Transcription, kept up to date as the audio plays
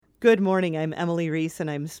Good morning. I'm Emily Reese, and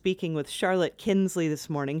I'm speaking with Charlotte Kinsley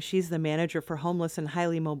this morning. She's the manager for homeless and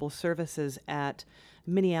highly mobile services at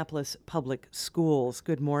Minneapolis Public Schools.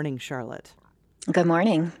 Good morning, Charlotte. Good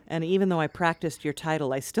morning. And even though I practiced your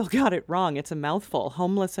title, I still got it wrong. It's a mouthful: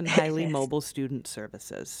 Homeless and Highly Yes. Mobile Student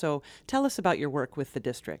Services. So tell us about your work with the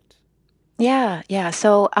district. Yeah.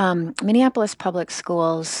 So Minneapolis Public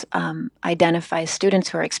Schools identifies students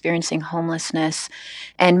who are experiencing homelessness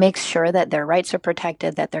and makes sure that their rights are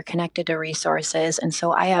protected, that they're connected to resources. And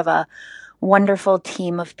so I have a wonderful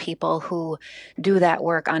team of people who do that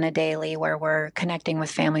work on a daily where we're connecting with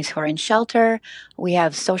families who are in shelter. We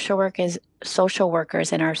have social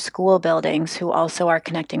workers in our school buildings who also are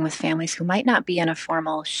connecting with families who might not be in a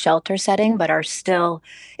formal shelter setting but are still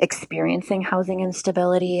experiencing housing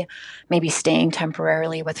instability, maybe staying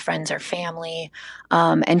temporarily with friends or family,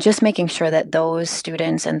 and just making sure that those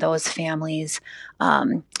students and those families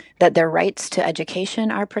that their rights to education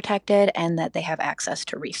are protected and that they have access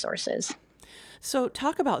to resources. So,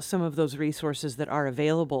 talk about some of those resources that are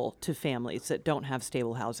available to families that don't have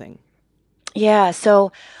stable housing. Yeah,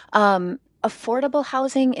 so affordable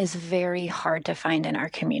housing is very hard to find in our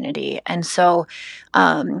community. And so,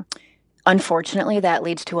 um, unfortunately, that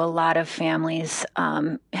leads to a lot of families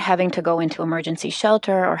having to go into emergency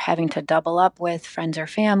shelter or having to double up with friends or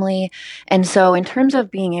family. And so, in terms of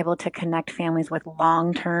being able to connect families with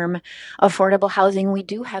long term affordable housing, we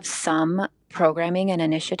do have some programming and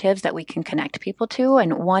initiatives that we can connect people to.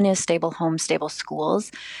 And one is Stable Homes, Stable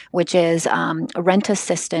Schools, which is rent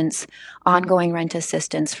assistance, ongoing rent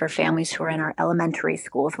assistance for families who are in our elementary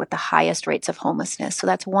schools with the highest rates of homelessness. So,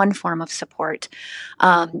 that's one form of support.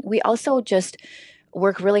 We also just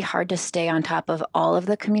work really hard to stay on top of all of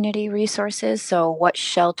the community resources. So, what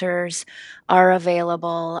shelters are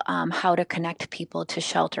available, how to connect people to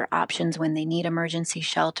shelter options when they need emergency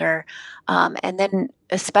shelter. And then,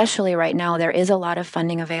 especially right now, there is a lot of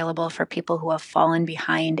funding available for people who have fallen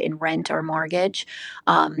behind in rent or mortgage,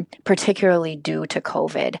 particularly due to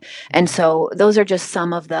COVID. And so, those are just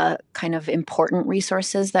some of the kind of important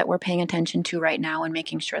resources that we're paying attention to right now and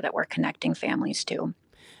making sure that we're connecting families to.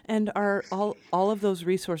 And are all of those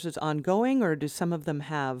resources ongoing, or do some of them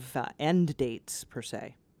have end dates per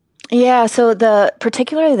se? Yeah, so the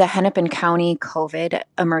particularly the Hennepin County COVID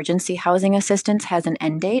emergency housing assistance has an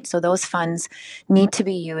end date. So those funds need to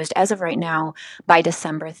be used as of right now by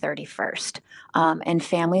December 31st. And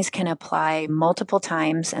families can apply multiple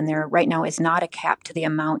times, and there right now is not a cap to the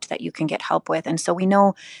amount that you can get help with. And so we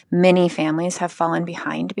know many families have fallen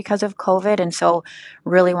behind because of COVID. And so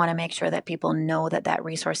really want to make sure that people know that that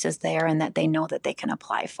resource is there and that they know that they can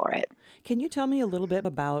apply for it. Can you tell me a little bit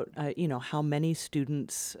about, how many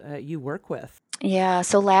students you work with? Yeah,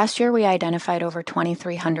 so last year we identified over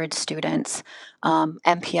 2,300 students,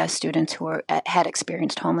 MPS students who had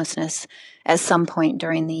experienced homelessness at some point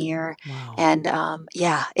during the year. Wow. And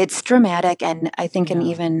yeah, it's dramatic. And I think Yeah.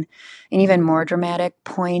 an even more dramatic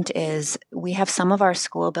point is we have some of our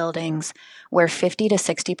school buildings where 50 to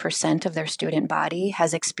 60% of their student body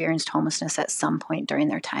has experienced homelessness at some point during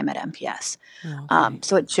their time at MPS. Okay.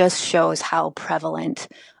 So it just shows how prevalent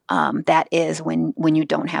that is when you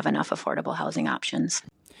don't have enough affordable housing options.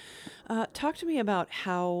 Talk to me about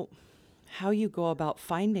how you go about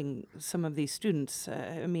finding some of these students.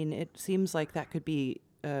 I mean, it seems like that could be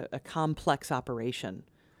a complex operation.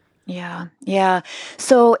 Yeah.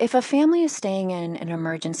 So if a family is staying in an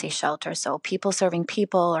emergency shelter, so People Serving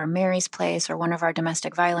People or Mary's Place or one of our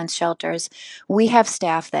domestic violence shelters, we have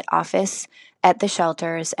staff that office at the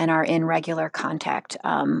shelters and are in regular contact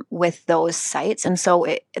with those sites. And so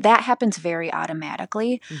that happens very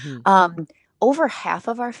automatically. Hmm. Um, Over half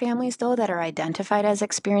of our families, though, that are identified as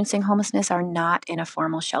experiencing homelessness are not in a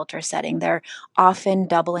formal shelter setting. They're often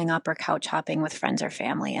doubling up or couch hopping with friends or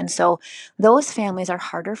family. And so those families are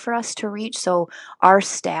harder for us to reach. So our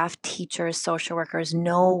staff, teachers, social workers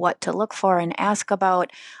know what to look for and ask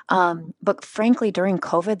about. But frankly, during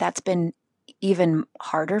COVID, that's been even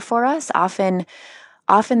harder for us. Often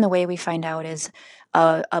the way we find out is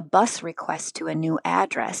a bus request to a new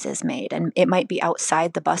address is made, and it might be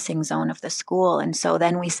outside the busing zone of the school. And so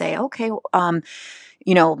then we say, okay,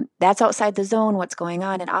 that's outside the zone, what's going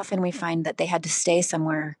on? And often we find that they had to stay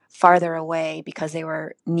somewhere farther away because they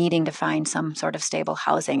were needing to find some sort of stable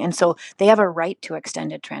housing. And so they have a right to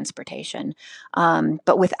extended transportation.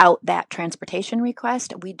 But without that transportation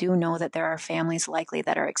request, we do know that there are families likely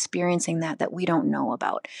that are experiencing that we don't know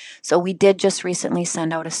about. So we did just recently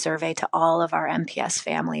send out a survey to all of our MPS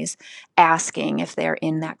families asking if they're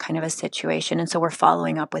in that kind of a situation. And so we're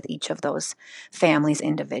following up with each of those families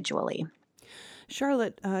individually.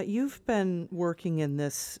 Charlotte, you've been working in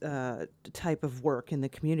this type of work in the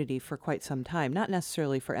community for quite some time, not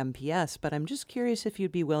necessarily for MPS, but I'm just curious if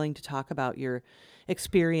you'd be willing to talk about your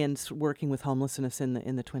experience working with homelessness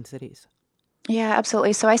in the Twin Cities. Yeah,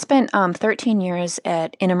 absolutely. So I spent 13 years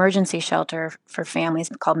at an emergency shelter for families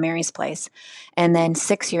called Mary's Place, and then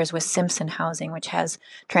 6 years with Simpson Housing, which has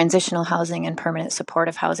transitional housing and permanent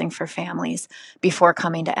supportive housing for families before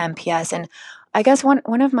coming to MPS. And I guess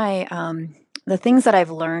one of my the things that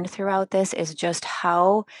I've learned throughout this is just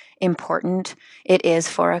how important it is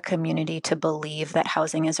for a community to believe that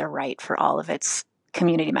housing is a right for all of its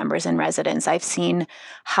community members and residents. I've seen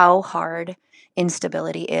how hard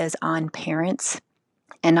instability is on parents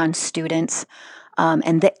and on students,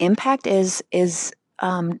 and the impact is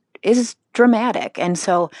dramatic. And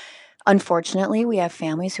so, unfortunately, we have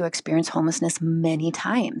families who experience homelessness many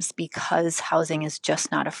times because housing is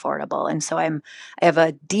just not affordable. And so, I have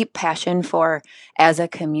a deep passion for, as a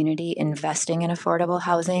community, investing in affordable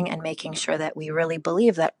housing and making sure that we really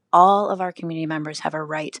believe that all of our community members have a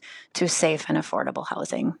right to safe and affordable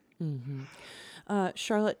housing. Hmm.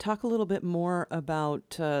 Charlotte, talk a little bit more about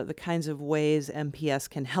the kinds of ways MPS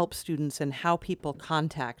can help students and how people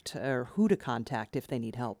contact or who to contact if they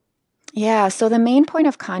need help. Yeah, so the main point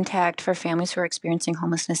of contact for families who are experiencing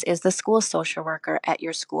homelessness is the school social worker at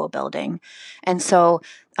your school building. And so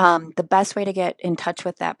the best way to get in touch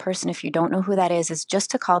with that person, if you don't know who that is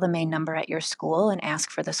just to call the main number at your school and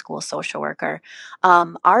ask for the school social worker.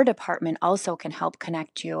 Our department also can help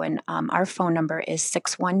connect you, and our phone number is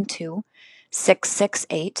 612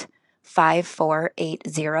 668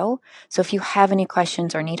 5480. So if you have any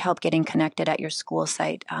questions or need help getting connected at your school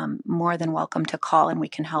site, more than welcome to call and we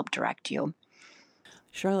can help direct you.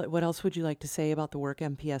 Charlotte, what else would you like to say about the work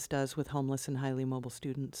MPS does with homeless and highly mobile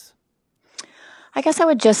students? I guess I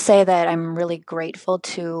would just say that I'm really grateful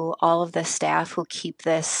to all of the staff who keep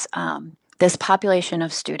this population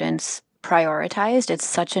of students prioritized. It's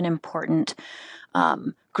such an important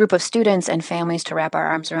group of students and families to wrap our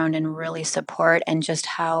arms around and really support, and just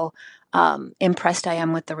how impressed I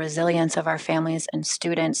am with the resilience of our families and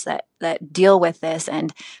students that deal with this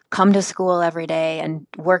and come to school every day and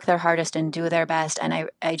work their hardest and do their best. And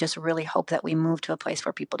I just really hope that we move to a place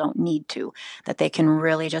where people don't need to, that they can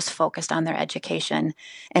really just focus on their education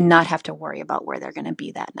and not have to worry about where they're going to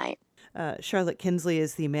be that night. Charlotte Kinsley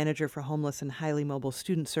is the manager for homeless and highly mobile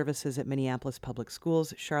student services at Minneapolis Public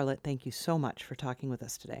Schools. Charlotte, thank you so much for talking with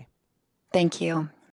us today. Thank you.